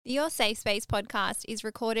The Your Safe Space podcast is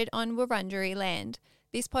recorded on Wurundjeri land.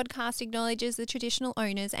 This podcast acknowledges the traditional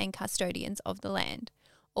owners and custodians of the land.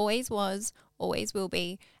 Always was, always will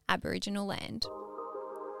be Aboriginal land.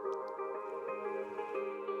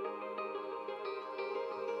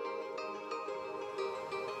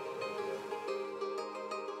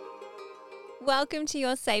 Welcome to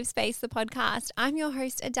Your Safe Space, the podcast. I'm your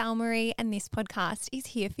host, Adele Marie, and this podcast is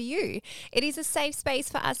here for you. It is a safe space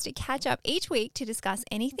for us to catch up each week to discuss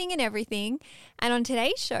anything and everything. And on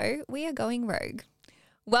today's show, we are going rogue.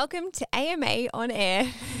 Welcome to AMA on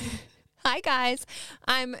Air. Hi, guys.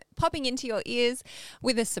 I'm popping into your ears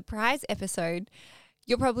with a surprise episode.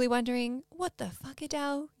 You're probably wondering, what the fuck,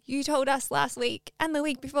 Adele? You told us last week and the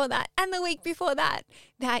week before that and the week before that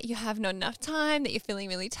you have not enough time, that you're feeling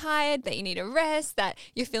really tired, that you need a rest, that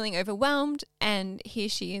you're feeling overwhelmed. And here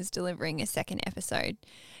she is delivering a second episode.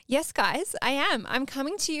 Yes, guys, I am. I'm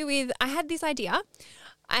coming to you with, I had this idea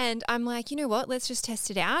and I'm like, you know what? Let's just test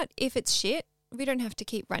it out. If it's shit, we don't have to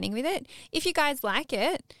keep running with it. If you guys like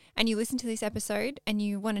it and you listen to this episode and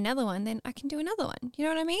you want another one, then I can do another one. You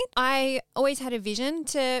know what I mean? I always had a vision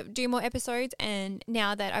to do more episodes, and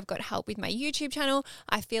now that I've got help with my YouTube channel,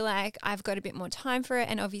 I feel like I've got a bit more time for it.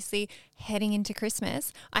 And obviously heading into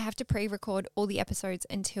Christmas, I have to pre-record all the episodes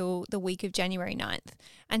until the week of January 9th.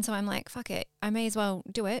 And so I'm like, fuck it. I may as well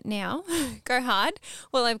do it now, go hard.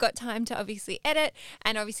 Well, I've got time to obviously edit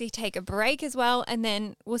and obviously take a break as well. And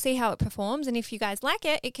then we'll see how it performs. And if you guys like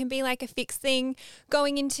it, it can be like a fixed thing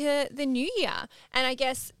going into the new year. And I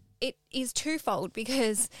guess it is twofold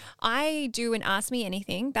because I do an Ask Me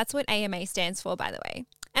Anything. That's what AMA stands for, by the way.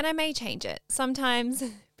 And I may change it. Sometimes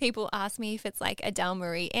people ask me if it's like Adele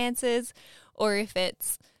Marie Answers or if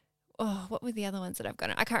it's, what were the other ones that I've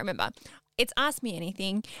got? I can't remember. It's Ask Me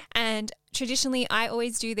Anything. And traditionally, I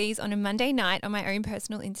always do these on a Monday night on my own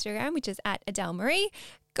personal Instagram, which is at Adele Marie.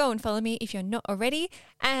 Go and follow me if you're not already.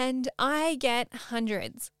 And I get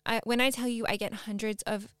hundreds. When I tell you I get hundreds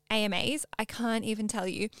of AMAs, I can't even tell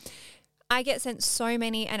you. I get sent so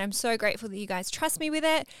many, and I'm so grateful that you guys trust me with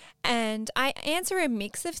it. And I answer a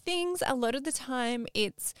mix of things. A lot of the time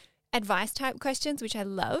it's advice type questions, which I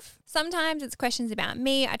love. Sometimes it's questions about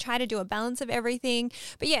me. I try to do a balance of everything.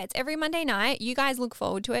 But yeah, it's every Monday night. You guys look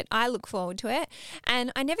forward to it. I look forward to it.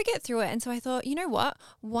 And I never get through it. And so I thought, you know what?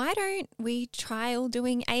 Why don't we trial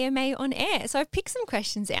doing AMA on air? So I've picked some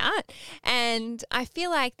questions out, and I feel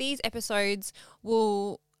like these episodes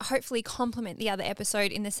will hopefully complement the other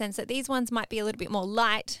episode in the sense that these ones might be a little bit more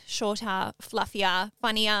light, shorter, fluffier,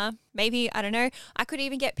 funnier. Maybe, I don't know, I could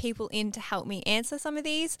even get people in to help me answer some of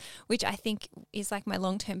these, which I think is like my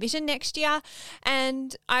long-term vision next year.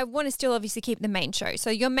 And I want to still obviously keep the main show. So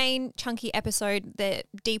your main chunky episode, the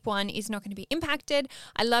deep one, is not going to be impacted.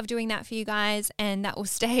 I love doing that for you guys, and that will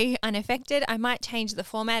stay unaffected. I might change the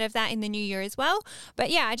format of that in the new year as well. But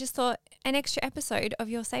yeah, I just thought an extra episode of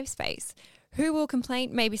Your Safe Space. Who will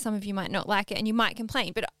complain? Maybe some of you might not like it and you might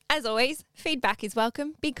complain, but as always, feedback is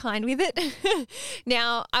welcome. Be kind with it.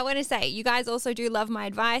 Now, I want to say, you guys also do love my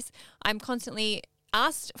advice. I'm constantly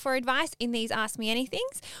asked for advice in these Ask Me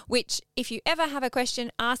Anythings, which if you ever have a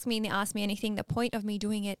question, ask me in the Ask Me Anything. The point of me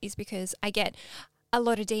doing it is because I get a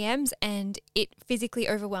lot of DMs and it physically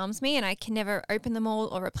overwhelms me and I can never open them all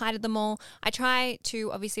or reply to them all. I try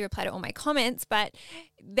to obviously reply to all my comments, but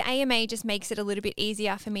the AMA just makes it a little bit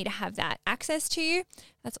easier for me to have that access to you.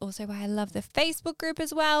 That's also why I love the Facebook group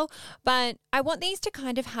as well. But I want these to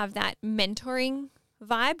kind of have that mentoring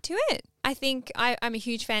vibe to it. I think I'm a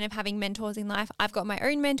huge fan of having mentors in life. I've got my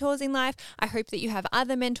own mentors in life. I hope that you have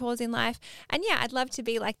other mentors in life. And yeah, I'd love to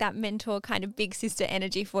be like that mentor kind of big sister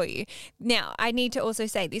energy for you. Now, I need to also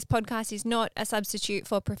say this podcast is not a substitute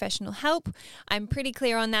for professional help. I'm pretty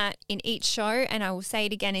clear on that in each show, and I will say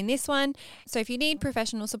it again in this one. So if you need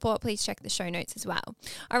professional support, please check the show notes as well.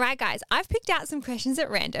 All right, guys, I've picked out some questions at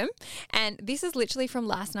random, and this is literally from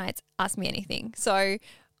last night's Ask Me Anything. So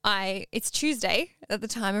it's Tuesday at the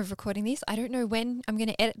time of recording this. I don't know when I'm going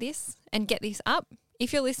to edit this and get this up.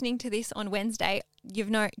 If you're listening to this on Wednesday,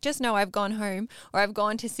 just know I've gone home or I've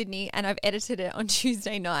gone to Sydney and I've edited it on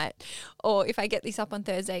Tuesday night. Or if I get this up on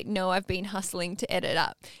Thursday, no, I've been hustling to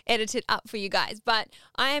edit it up for you guys. But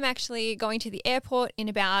I am actually going to the airport in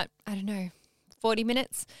about, 40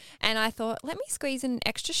 minutes. And I thought, let me squeeze in an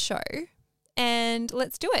extra show and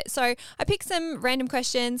let's do it. So I picked some random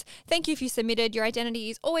questions. Thank you if you submitted. Your identity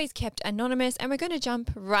is always kept anonymous, and we're going to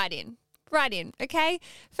jump right in. Okay?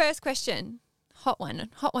 First question, hot one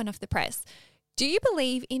off the press. Do you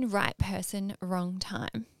believe in right person, wrong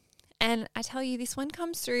time? And I tell you, this one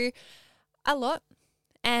comes through a lot.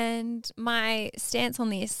 And my stance on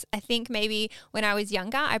this, I think maybe when I was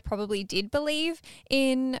younger, I probably did believe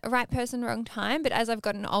in right person, wrong time. But as I've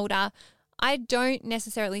gotten older, I don't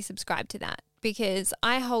necessarily subscribe to that, because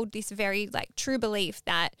I hold this very true belief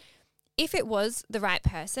that if it was the right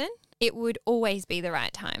person, it would always be the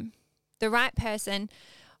right time. The right person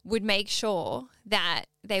would make sure that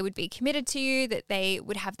they would be committed to you, that they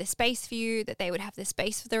would have the space for you, that they would have the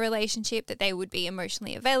space for the relationship, that they would be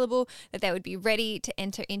emotionally available, that they would be ready to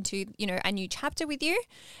enter into, a new chapter with you.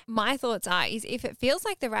 My thoughts is if it feels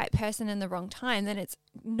like the right person in the wrong time, then it's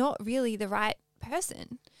not really the right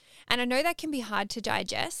person. And I know that can be hard to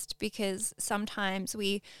digest, because sometimes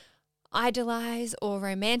we idolize or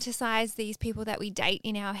romanticize these people that we date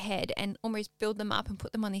in our head and almost build them up and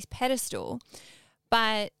put them on this pedestal.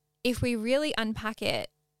 But if we really unpack it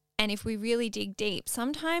and if we really dig deep,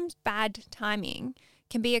 sometimes bad timing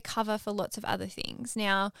can be a cover for lots of other things.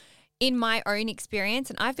 Now, in my own experience,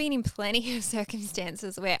 and I've been in plenty of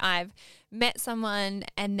circumstances where I've met someone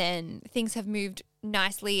and then things have moved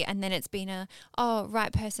nicely, and then it's been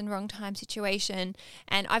right person, wrong time situation.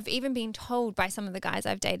 And I've even been told by some of the guys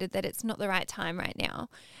I've dated that it's not the right time right now.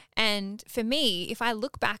 And for me, if I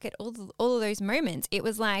look back at all of those moments, it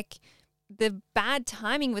was like the bad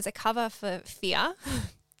timing was a cover for fear.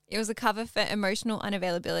 It was a cover for emotional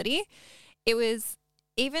unavailability. It was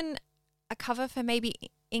even a cover for maybe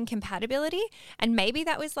incompatibility. And maybe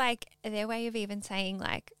that was their way of even saying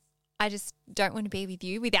I just don't want to be with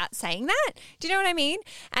you without saying that. Do you know what I mean?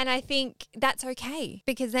 And I think that's okay,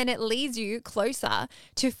 because then it leads you closer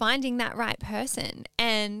to finding that right person.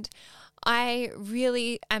 And I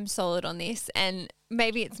really am solid on this, and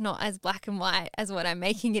maybe it's not as black and white as what I'm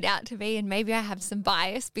making it out to be, and maybe I have some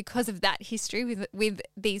bias because of that history with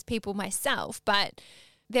these people myself, but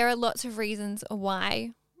there are lots of reasons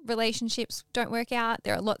why relationships don't work out.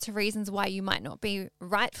 There are lots of reasons why you might not be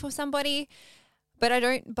right for somebody, but I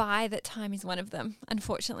don't buy that time is one of them,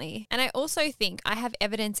 unfortunately. And I also think I have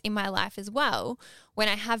evidence in my life as well, when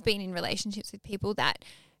I have been in relationships with people, that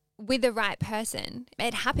with the right person,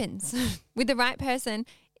 it happens. With the right person,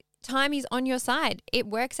 time is on your side. It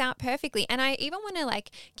works out perfectly. And I even want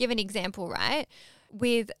to give an example, right?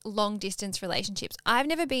 With long distance relationships. I've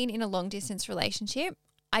never been in a long distance relationship.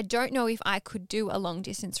 I don't know if I could do a long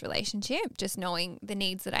distance relationship, just knowing the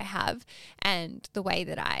needs that I have and the way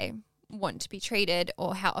that I want to be treated,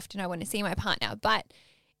 or how often I want to see my partner. But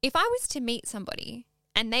if I was to meet somebody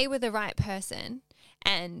and they were the right person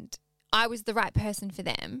and I was the right person for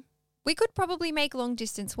them, we could probably make long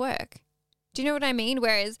distance work. Do you know what I mean?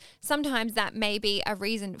 Whereas sometimes that may be a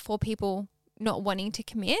reason for people not wanting to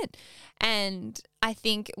commit. And I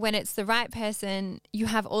think when it's the right person, you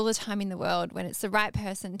have all the time in the world. When it's the right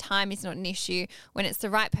person, time is not an issue. When it's the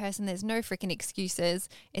right person, there's no freaking excuses.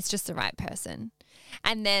 It's just the right person.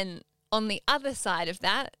 And then on the other side of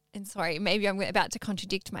that, and sorry, maybe I'm about to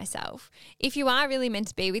contradict myself, if you are really meant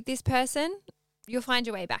to be with this person, you'll find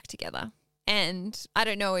your way back together. And I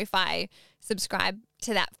don't know if I subscribe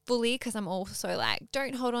to that fully, because I'm also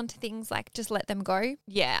don't hold on to things, just let them go.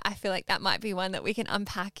 Yeah, I feel like that might be one that we can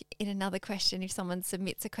unpack in another question if someone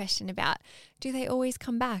submits a question about, do they always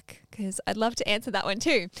come back? Because I'd love to answer that one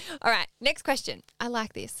too. All right, next question. I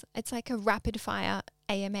like this. It's like a rapid fire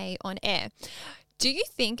AMA on air. Do you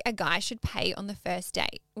think a guy should pay on the first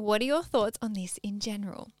date? What are your thoughts on this in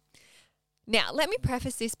general? Now, let me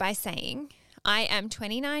preface this by saying I am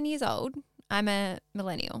 29 years old. I'm a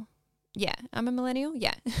millennial. Yeah, I'm a millennial.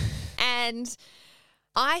 Yeah. And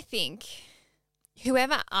I think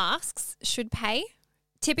whoever asks should pay.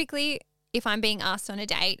 Typically, if I'm being asked on a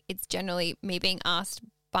date, it's generally me being asked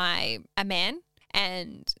by a man,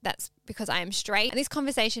 and that's because I am straight. And this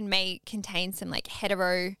conversation may contain some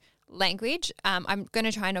hetero language. I'm going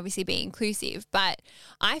to try and obviously be inclusive, but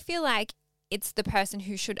I feel like it's the person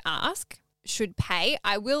who should ask should pay.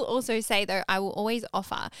 I will also say though, I will always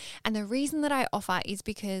offer. And the reason that I offer is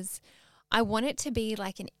because I want it to be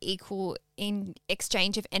an equal in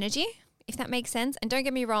exchange of energy, if that makes sense. And don't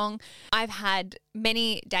get me wrong, I've had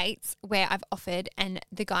many dates where I've offered and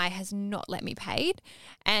the guy has not let me pay.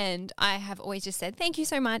 And I have always just said, thank you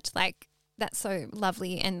so much. That's so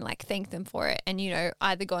lovely, and thank them for it. And,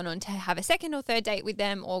 either gone on to have a second or third date with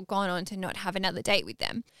them, or gone on to not have another date with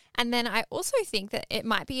them. And then I also think that it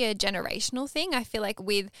might be a generational thing. I feel like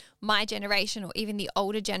with my generation, or even the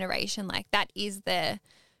older generation, that is the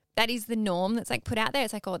norm that's put out there.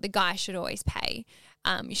 It's the guy should always pay.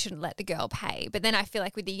 You shouldn't let the girl pay. But then I feel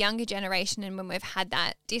like with the younger generation, and when we've had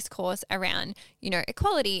that discourse around,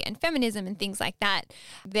 equality and feminism and things like that,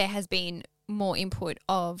 there has been more input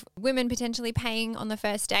of women potentially paying on the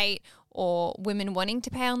first date, or women wanting to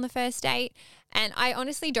pay on the first date. And I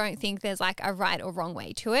honestly don't think there's like a right or wrong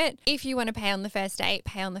way to it. If you want to pay on the first date,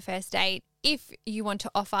 pay on the first date. If you want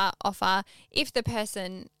to offer. If the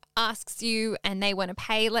person asks you and they want to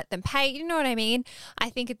pay, let them pay. You know what I mean? I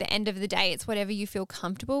think at the end of the day, it's whatever you feel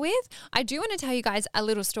comfortable with. I do want to tell you guys a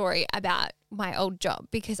little story about my old job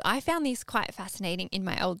because I found this quite fascinating in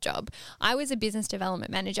my old job. I was a business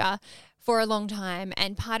development manager for a long time,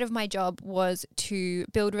 and part of my job was to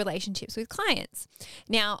build relationships with clients.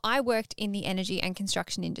 Now, I worked in the energy and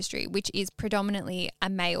construction industry, which is predominantly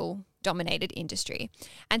a male-dominated industry.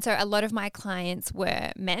 And so a lot of my clients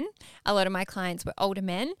were men, a lot of my clients were older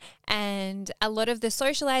men, and a lot of the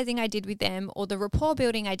socializing I did with them or the rapport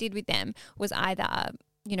building I did with them was either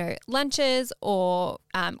lunches or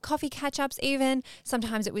coffee catch-ups even.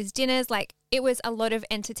 Sometimes it was dinners. Like, it was a lot of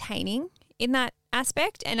entertaining in that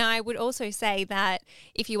aspect. And I would also say that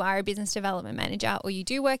if you are a business development manager or you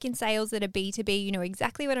do work in sales that are B2B, you know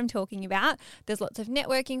exactly what I'm talking about. There's lots of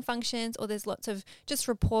networking functions or there's lots of just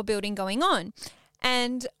rapport building going on.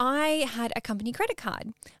 And I had a company credit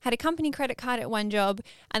card. At one job,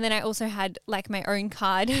 and then I also had like my own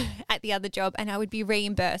card at the other job, and I would be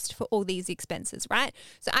reimbursed for all these expenses, right?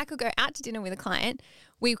 So I could go out to dinner with a client.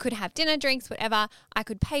 We could have dinner, drinks, whatever. I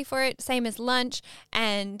could pay for it, same as lunch,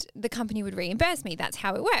 and the company would reimburse me. That's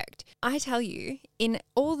how it worked. I tell you, in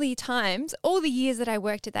all the years that I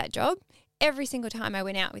worked at that job, every single time I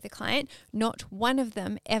went out with a client, not one of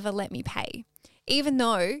them ever let me pay, even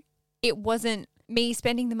though it wasn't me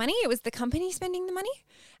spending the money, it was the company spending the money.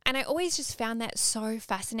 And I always just found that so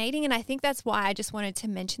fascinating. And I think that's why I just wanted to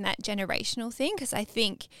mention that generational thing, because I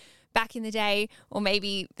think back in the day, or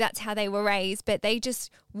maybe that's how they were raised, but they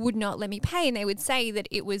just would not let me pay. And they would say that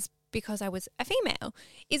it was because I was a female.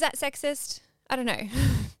 Is that sexist? I don't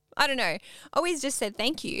know. Always just said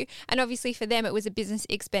thank you. And obviously for them, it was a business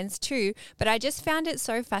expense too. But I just found it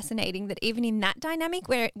so fascinating that even in that dynamic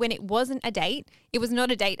when it wasn't a date, it was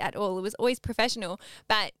not a date at all. It was always professional,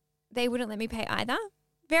 but they wouldn't let me pay either.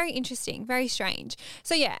 Very interesting, very strange.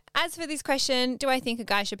 So yeah, as for this question, do I think a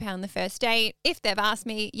guy should pay on the first date? If they've asked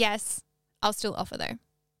me, yes, I'll still offer though.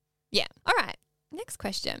 Yeah. All right. Next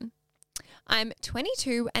question. I'm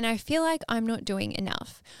 22 and I feel like I'm not doing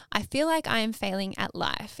enough. I feel like I am failing at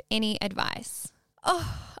life. Any advice?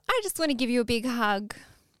 Oh, I just want to give you a big hug.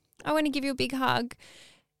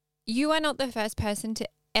 You are not the first person to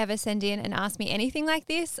ever send in and ask me anything like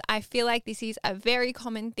this. I feel like this is a very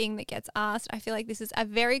common thing that gets asked. I feel like this is a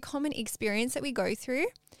very common experience that we go through.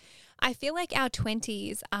 I feel like our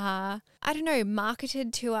 20s are,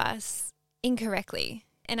 marketed to us incorrectly.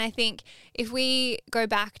 And I think if we go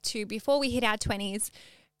back to before we hit our 20s,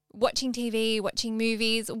 watching TV, watching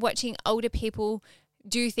movies, watching older people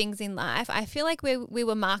do things in life, I feel like we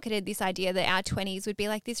were marketed this idea that our 20s would be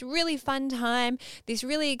like this really fun time, this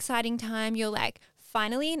really exciting time. You're like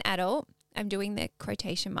finally an adult. I'm doing the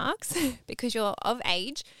quotation marks because you're of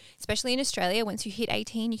age, especially in Australia. Once you hit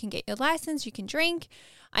 18, you can get your license, you can drink.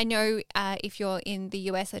 I know if you're in the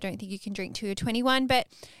US, I don't think you can drink till you're 21, but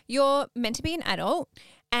you're meant to be an adult.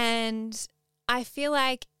 And I feel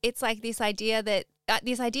like it's like this idea that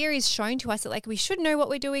this idea is shown to us that like we should know what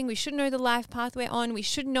we're doing. We should know the life path we're on. We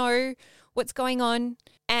should know what's going on.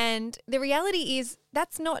 And the reality is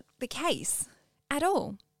that's not the case at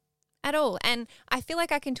all. And I feel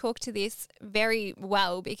like I can talk to this very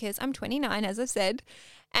well because I'm 29, as I've said,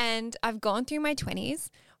 and I've gone through my 20s.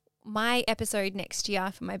 My episode next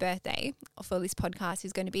year for my birthday for this podcast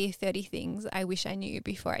is going to be 30 things I wish I knew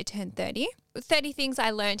before I turned 30. 30 things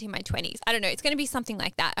I learned in my 20s. I don't know. It's going to be something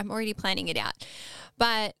like that. I'm already planning it out.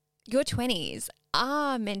 But your 20s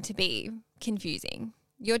are meant to be confusing.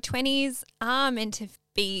 Your 20s are meant to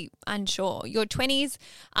be unsure. Your 20s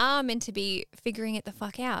are meant to be figuring it the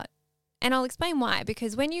fuck out. And I'll explain why,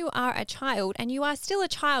 because when you are a child, and you are still a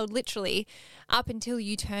child literally up until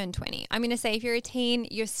you turn 20. I'm going to say if you're a teen,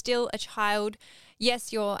 you're still a child.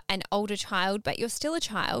 Yes, you're an older child, but you're still a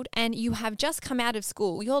child and you have just come out of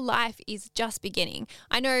school. Your life is just beginning.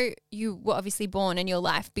 I know you were obviously born and your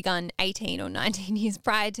life begun 18 or 19 years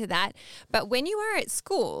prior to that. But when you are at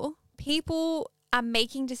school, people are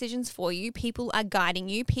making decisions for you. People are guiding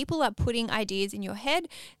you. People are putting ideas in your head.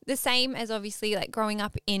 The same as obviously like growing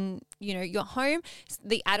up in, your home.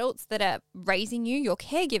 The adults that are raising you, your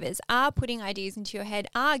caregivers, are putting ideas into your head,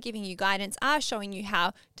 are giving you guidance, are showing you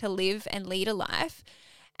how to live and lead a life.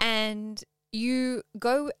 And you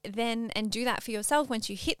go then and do that for yourself once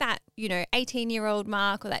you hit that, 18-year-old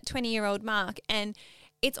mark or that 20-year-old mark. And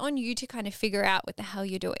it's on you to kind of figure out what the hell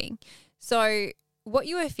you're doing. So what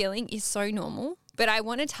you are feeling is so normal. But I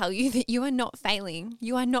want to tell you that you are not failing.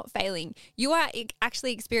 You are not failing. You are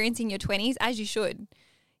actually experiencing your 20s as you should.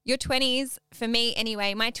 Your 20s, for me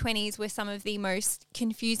anyway, my 20s were some of the most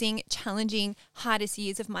confusing, challenging, hardest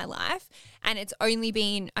years of my life. And it's only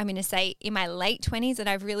been, I'm going to say, in my late 20s that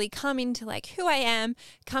I've really come into like who I am,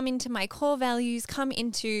 come into my core values, come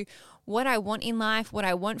into what I want in life, what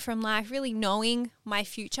I want from life, really knowing my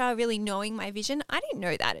future, really knowing my vision. I didn't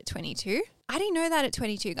know that at 22. I didn't know that at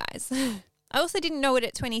 22, guys. I also didn't know it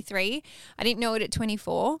at 23. I didn't know it at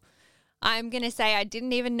 24. I'm going to say I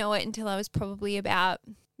didn't even know it until I was probably about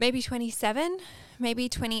maybe 27, maybe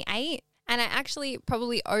 28. And I actually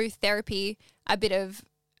probably owe therapy a bit of,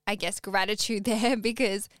 I guess, gratitude there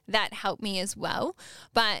because that helped me as well.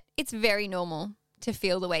 But it's very normal to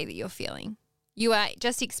feel the way that you're feeling. You are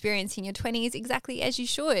just experiencing your 20s exactly as you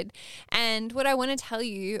should. And what I want to tell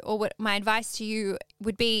you, or what my advice to you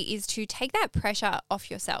would be, is to take that pressure off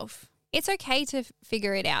yourself. It's okay to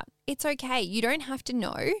figure it out. It's okay. You don't have to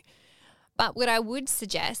know. But what I would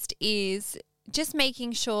suggest is just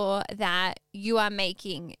making sure that you are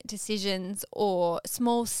making decisions or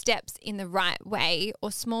small steps in the right way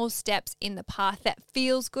or small steps in the path that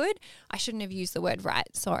feels good. I shouldn't have used the word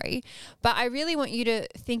right, sorry. But I really want you to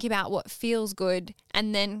think about what feels good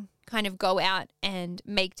and then kind of go out and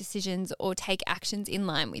make decisions or take actions in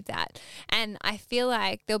line with that. And I feel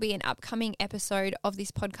like there'll be an upcoming episode of this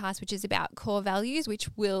podcast which is about core values, which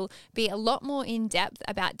will be a lot more in depth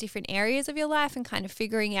about different areas of your life and kind of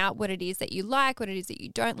figuring out what it is that you like, what it is that you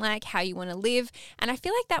don't like, how you want to live. And I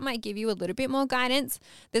feel like that might give you a little bit more guidance.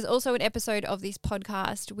 There's also an episode of this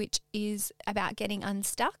podcast which is about getting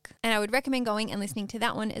unstuck, and I would recommend going and listening to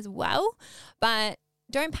that one as well. But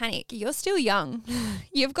don't panic. You're still young.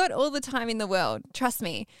 You've got all the time in the world. Trust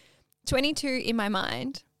me. 22 in my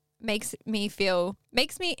mind makes me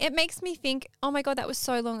think, oh my God, that was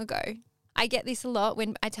so long ago. I get this a lot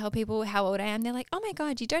when I tell people how old I am. They're like, oh my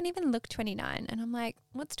God, you don't even look 29. And I'm like,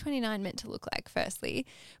 what's 29 meant to look like, firstly?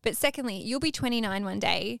 But secondly, you'll be 29 one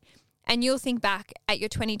day and you'll think back at your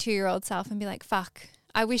 22-year-old self and be like, fuck,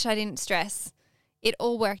 I wish I didn't stress. It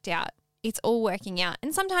all worked out. It's all working out.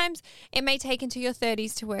 And sometimes it may take into your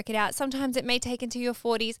 30s to work it out. Sometimes it may take into your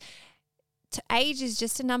 40s. Age is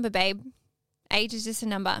just a number, babe. Age is just a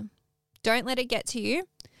number. Don't let it get to you,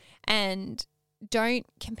 and don't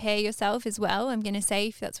compare yourself as well. I'm going to say,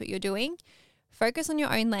 if that's what you're doing, focus on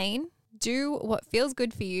your own lane. Do what feels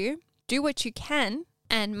good for you. Do what you can.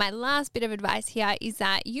 And my last bit of advice here is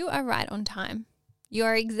that you are right on time. You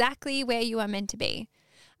are exactly where you are meant to be.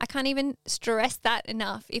 I can't even stress that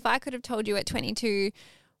enough. If I could have told you at 22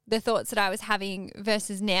 the thoughts that I was having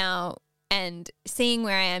versus now and seeing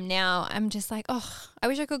where I am now, I'm just like, oh, I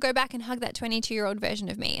wish I could go back and hug that 22-year-old version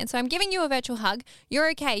of me. And so I'm giving you a virtual hug. You're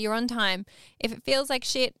okay. You're on time. If it feels like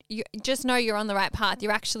shit, you just know you're on the right path.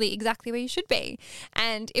 You're actually exactly where you should be.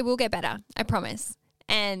 And it will get better. I promise.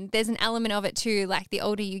 And there's an element of it too, like the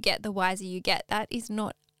older you get, the wiser you get. That is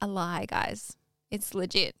not a lie, guys. It's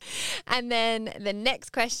legit. And then the next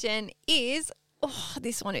question is, oh,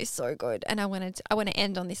 this one is so good. And I want to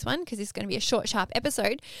end on this one because it's going to be a short, sharp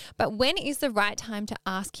episode. But when is the right time to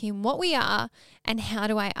ask him what we are, and how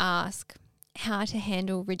do I ask how to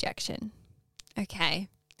handle rejection? Okay.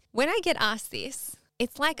 When I get asked this,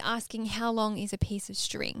 it's like asking how long is a piece of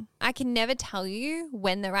string. I can never tell you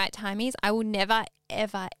when the right time is. I will never,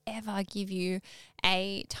 ever, ever give you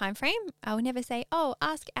a time frame. I will never say, oh,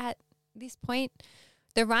 ask at this point.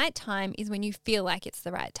 The right time is when you feel like it's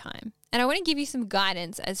the right time. And I want to give you some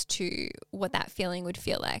guidance as to what that feeling would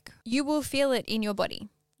feel like. You will feel it in your body.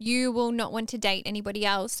 You will not want to date anybody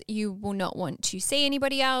else. You will not want to see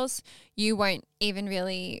anybody else. You won't even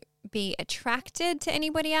really be attracted to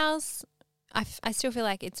anybody else. I still feel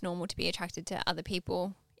like it's normal to be attracted to other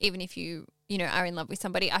people, even if you are in love with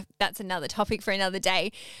somebody. That's another topic for another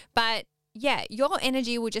day. But yeah, your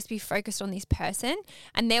energy will just be focused on this person,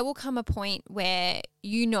 and there will come a point where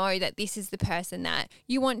you know that this is the person that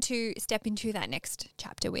you want to step into that next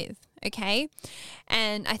chapter with, okay?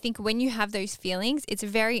 And I think when you have those feelings, it's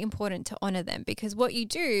very important to honor them, because what you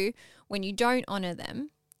do when you don't honor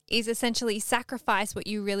them is essentially sacrifice what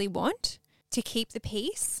you really want to keep the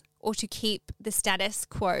peace or to keep the status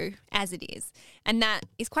quo as it is. And that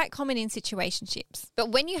is quite common in situationships.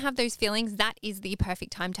 But when you have those feelings, that is the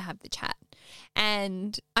perfect time to have the chat.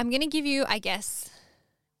 And I'm going to give you, I guess,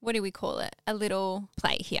 what do we call it? A little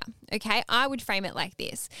play here, okay? I would frame it like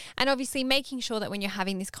this. And obviously making sure that when you're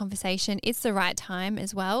having this conversation, it's the right time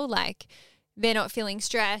as well. Like, they're not feeling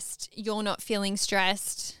stressed, you're not feeling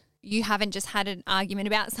stressed, you haven't just had an argument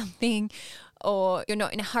about something, or you're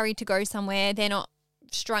not in a hurry to go somewhere, they're not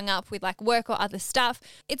strung up with like work or other stuff,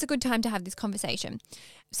 it's a good time to have this conversation.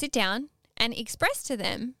 Sit down and express to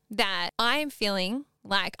them that I am feeling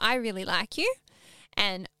like I really like you,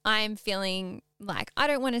 and I'm feeling like I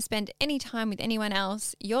don't want to spend any time with anyone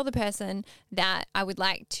else. You're the person that I would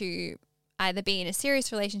like to either be in a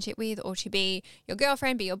serious relationship with, or to be your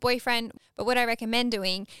girlfriend, be your boyfriend. But what I recommend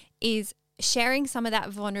doing is sharing some of that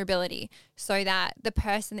vulnerability so that the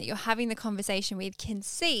person that you're having the conversation with can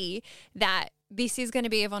see that this is going to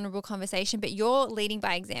be a vulnerable conversation, but you're leading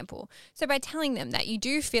by example. So by telling them that you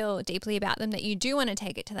do feel deeply about them, that you do want to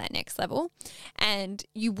take it to that next level, and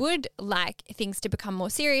you would like things to become more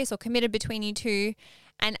serious or committed between you two,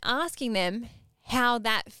 and asking them how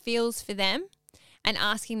that feels for them, and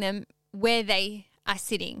asking them where they are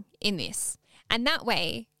sitting in this. And that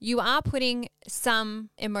way you are putting some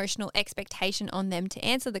emotional expectation on them to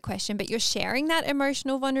answer the question, but you're sharing that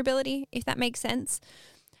emotional vulnerability, if that makes sense.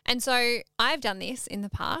 And so I've done this in the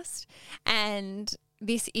past, and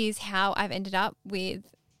this is how I've ended up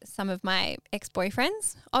with some of my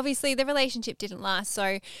ex-boyfriends. Obviously the relationship didn't last,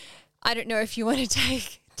 so I don't know if you want to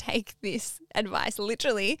take this advice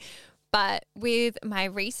literally, but with my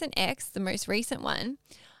recent ex, the most recent one,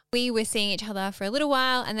 we were seeing each other for a little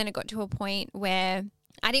while, and then it got to a point where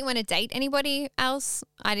I didn't want to date anybody else.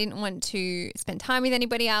 I didn't want to spend time with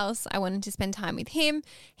anybody else. I wanted to spend time with him.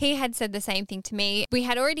 He had said the same thing to me. We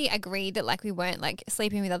had already agreed that like we weren't like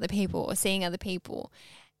sleeping with other people or seeing other people.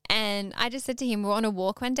 And I just said to him, we're on a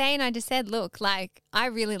walk one day, and I just said, look, like I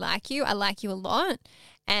really like you. I like you a lot.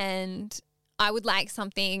 And I would like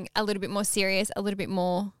something a little bit more serious, a little bit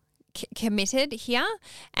more committed here.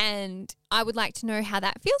 And I would like to know how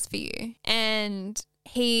that feels for you. And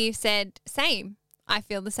he said, same. I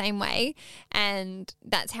feel the same way. And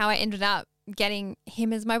that's how I ended up getting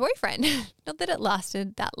him as my boyfriend. Not that it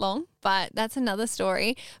lasted that long, but that's another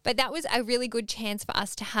story. But that was a really good chance for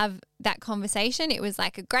us to have that conversation. It was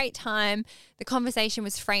like a great time. The conversation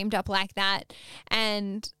was framed up like that.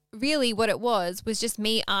 And really what it was just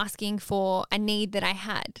me asking for a need that I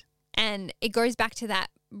had. And it goes back to that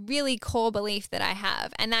really core belief that I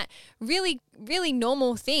have, and that really, really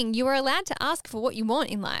normal thing. You are allowed to ask for what you want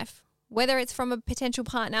in life. Whether it's from a potential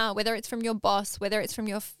partner, whether it's from your boss, whether it's from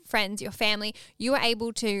your friends, your family, you are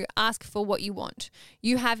able to ask for what you want.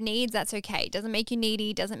 You have needs, that's okay. It doesn't make you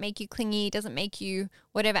needy, doesn't make you clingy, doesn't make you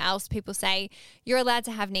whatever else people say. You're allowed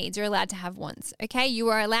to have needs, you're allowed to have wants, okay? You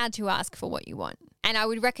are allowed to ask for what you want. And I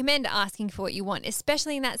would recommend asking for what you want,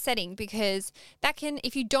 especially in that setting, because that can,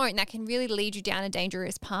 if you don't, that can really lead you down a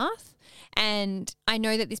dangerous path. And I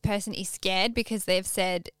know that this person is scared because they've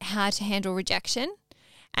said how to handle rejection.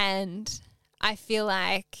 And I feel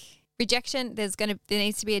like rejection, there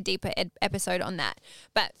needs to be a deeper episode on that.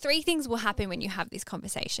 But 3 things will happen when you have this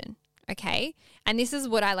conversation, okay? And this is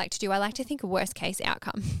what I like to do. I like to think a worst case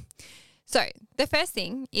outcome. So the first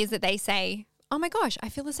thing is that they say, oh my gosh, I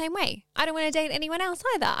feel the same way. I don't want to date anyone else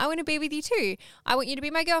either. I want to be with you too. I want you to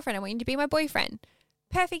be my girlfriend. I want you to be my boyfriend.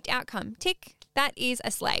 Perfect outcome. Tick. That is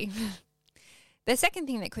a slay. The second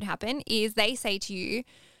thing that could happen is they say to you,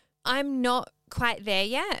 I'm not quite there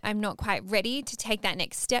yet. I'm not quite ready to take that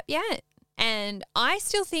next step yet. And I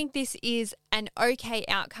still think this is an okay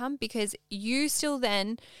outcome, because you still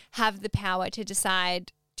then have the power to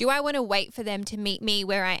decide, do I want to wait for them to meet me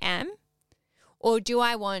where I am? Or do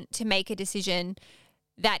I want to make a decision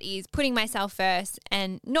that is putting myself first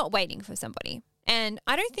and not waiting for somebody? And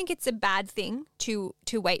I don't think it's a bad thing to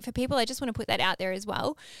wait for people. I just want to put that out there as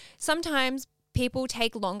well. Sometimes people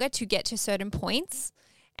take longer to get to certain points,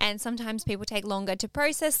 and sometimes people take longer to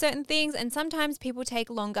process certain things, and sometimes people take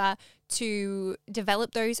longer to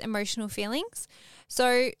develop those emotional feelings.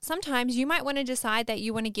 So sometimes you might want to decide that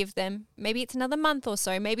you want to give them, maybe it's another month or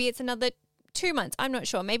so, maybe it's another 2 months, I'm not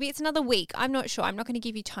sure. Maybe it's another week, I'm not sure. I'm not going to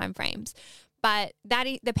give you time frames. But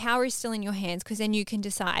the power is still in your hands, because then you can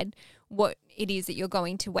decide what it is that you're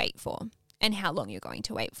going to wait for and how long you're going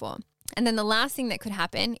to wait for. And then the last thing that could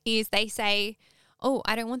happen is they say, oh,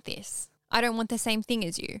 I don't want this. I don't want the same thing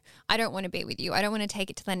as you. I don't want to be with you. I don't want to take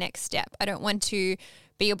it to the next step. I don't want to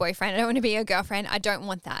be your boyfriend. I don't want to be your girlfriend. I don't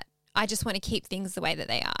want that. I just want to keep things the way that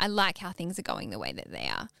they are. I like how things are going the way that they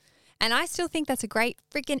are. And I still think that's a great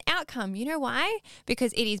freaking outcome. You know why?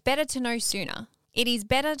 Because it is better to know sooner. It is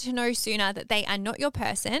better to know sooner that they are not your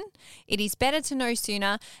person. It is better to know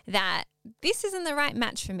sooner that this isn't the right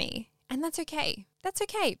match for me. And that's okay. That's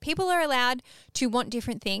okay. People are allowed to want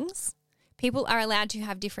different things. People are allowed to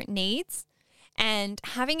have different needs. And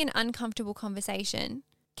having an uncomfortable conversation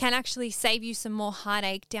can actually save you some more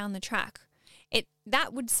heartache down the track.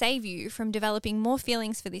 That would save you from developing more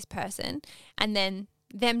feelings for this person, and then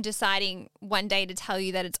them deciding one day to tell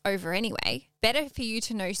you that it's over anyway. Better for you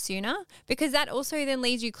to know sooner, because that also then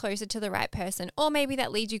leads you closer to the right person, or maybe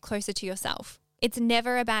that leads you closer to yourself. It's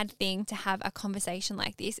never a bad thing to have a conversation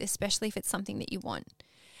like this, especially if it's something that you want.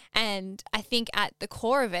 And I think at the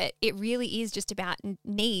core of it, it really is just about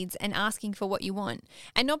needs and asking for what you want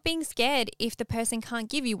and not being scared if the person can't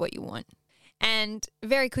give you what you want. And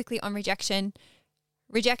very quickly on rejection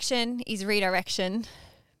is redirection.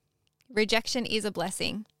 Rejection is a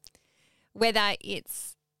blessing. Whether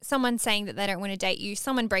it's someone saying that they don't want to date you,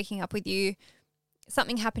 someone breaking up with you,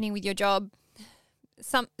 something happening with your job,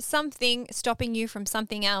 something stopping you from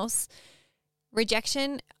something else.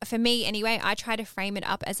 Rejection, for me anyway, I try to frame it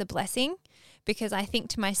up as a blessing, because I think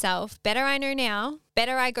to myself, better I know now,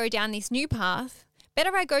 better I go down this new path,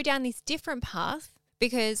 better I go down this different path,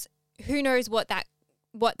 because who knows what that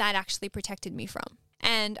actually protected me from.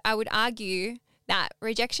 And I would argue that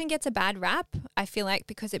rejection gets a bad rap, I feel like,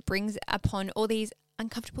 because it brings upon all these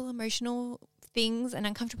uncomfortable emotional things and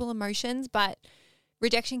uncomfortable emotions, but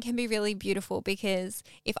rejection can be really beautiful, because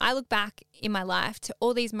if I look back in my life to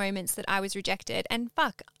all these moments that I was rejected, and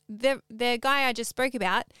fuck, the guy I just spoke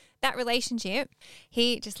about, that relationship,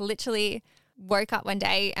 he just literally woke up one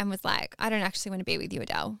day and was like, I don't actually want to be with you,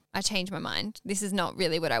 Adele. I changed my mind. This is not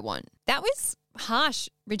really what I want. That was harsh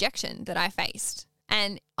rejection that I faced.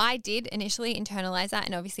 And I did initially internalize that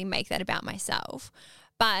and obviously make that about myself.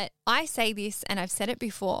 But I say this, and I've said it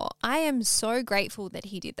before, I am so grateful that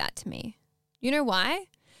he did that to me. You know why?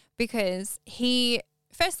 Because he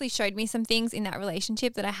firstly showed me some things in that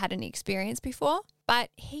relationship that I hadn't experienced before,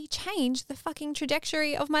 but he changed the fucking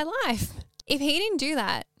trajectory of my life. If he didn't do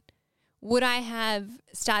that, would I have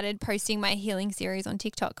started posting my healing series on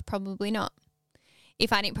TikTok? Probably not.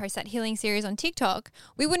 If I didn't post that healing series on TikTok,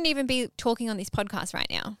 we wouldn't even be talking on this podcast right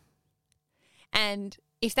now. And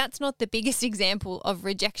if that's not the biggest example of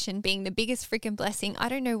rejection being the biggest freaking blessing, I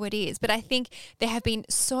don't know what is. But I think there have been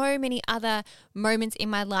so many other moments in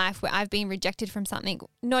my life where I've been rejected from something,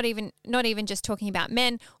 not even just talking about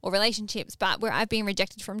men or relationships, but where I've been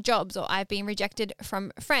rejected from jobs, or I've been rejected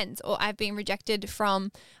from friends, or I've been rejected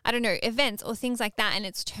from, I don't know, events or things like that. And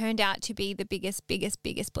it's turned out to be the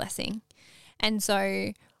biggest blessing. And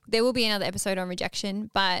so there will be another episode on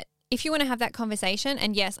rejection, but if you want to have that conversation,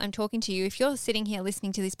 and yes, I'm talking to you, if you're sitting here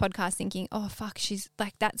listening to this podcast thinking, oh, fuck, she's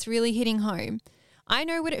like, that's really hitting home. I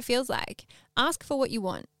know what it feels like. Ask for what you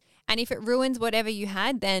want. And if it ruins whatever you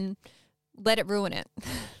had, then let it ruin it.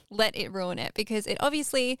 Let it ruin it, because it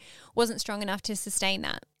obviously wasn't strong enough to sustain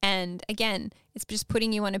that. And again, it's just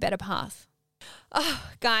putting you on a better path. Oh,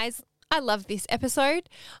 guys, I love this episode.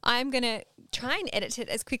 I'm going to try and edit it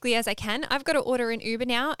as quickly as I can. I've got to order an Uber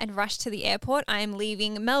now and rush to the airport. I am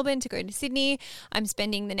leaving Melbourne to go to Sydney. I'm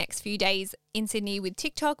spending the next few days in Sydney with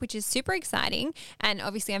TikTok, which is super exciting. And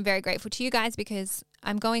obviously I'm very grateful to you guys, because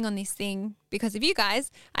I'm going on this thing because of you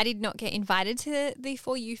guys. I did not get invited to the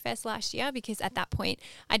For You Fest last year, because at that point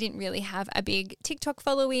I didn't really have a big TikTok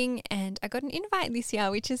following, and I got an invite this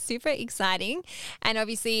year, which is super exciting. And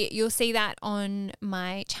obviously you'll see that on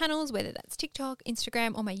my channels, whether that's TikTok,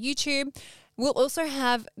 Instagram, or my YouTube. We'll also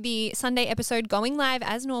have the Sunday episode going live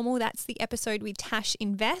as normal. That's the episode with Tash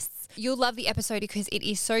Invests. You'll love the episode because it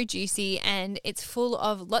is so juicy and it's full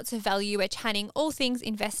of lots of value. We're chatting all things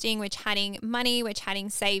investing. We're chatting money. We're chatting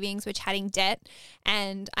savings. We're chatting debt.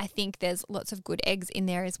 And I think there's lots of good eggs in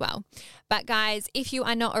there as well. But guys, if you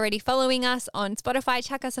are not already following us on Spotify,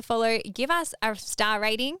 chuck us a follow. Give us a star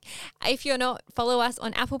rating. If you're not, follow us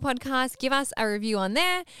on Apple Podcasts. Give us a review on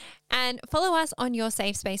there. And follow us on Your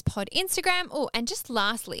Safe Space Pod Instagram. Oh, and just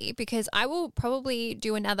lastly, because I will probably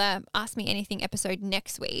do another Ask Me Anything episode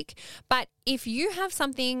next week, but if you have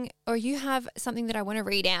something, or you have something that I want to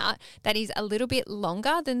read out that is a little bit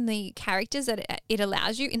longer than the characters that it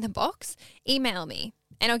allows you in the box, email me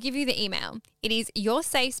and I'll give you the email. It is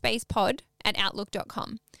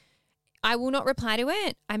yoursafespacepod@outlook.com. I will not reply to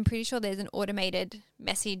it. I'm pretty sure there's an automated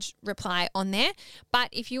message reply on there. But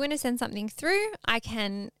if you want to send something through, I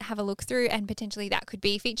can have a look through and potentially that could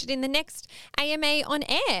be featured in the next AMA on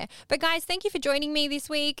air. But guys, thank you for joining me this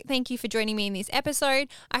week. Thank you for joining me in this episode.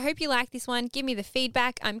 I hope you like this one. Give me the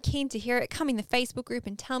feedback. I'm keen to hear it. Come in the Facebook group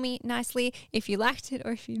and tell me nicely if you liked it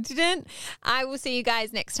or if you didn't. I will see you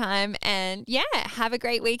guys next time. And yeah, have a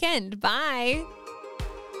great weekend. Bye.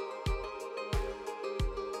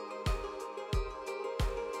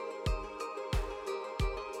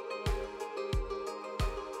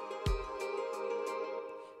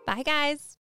 Bye, guys.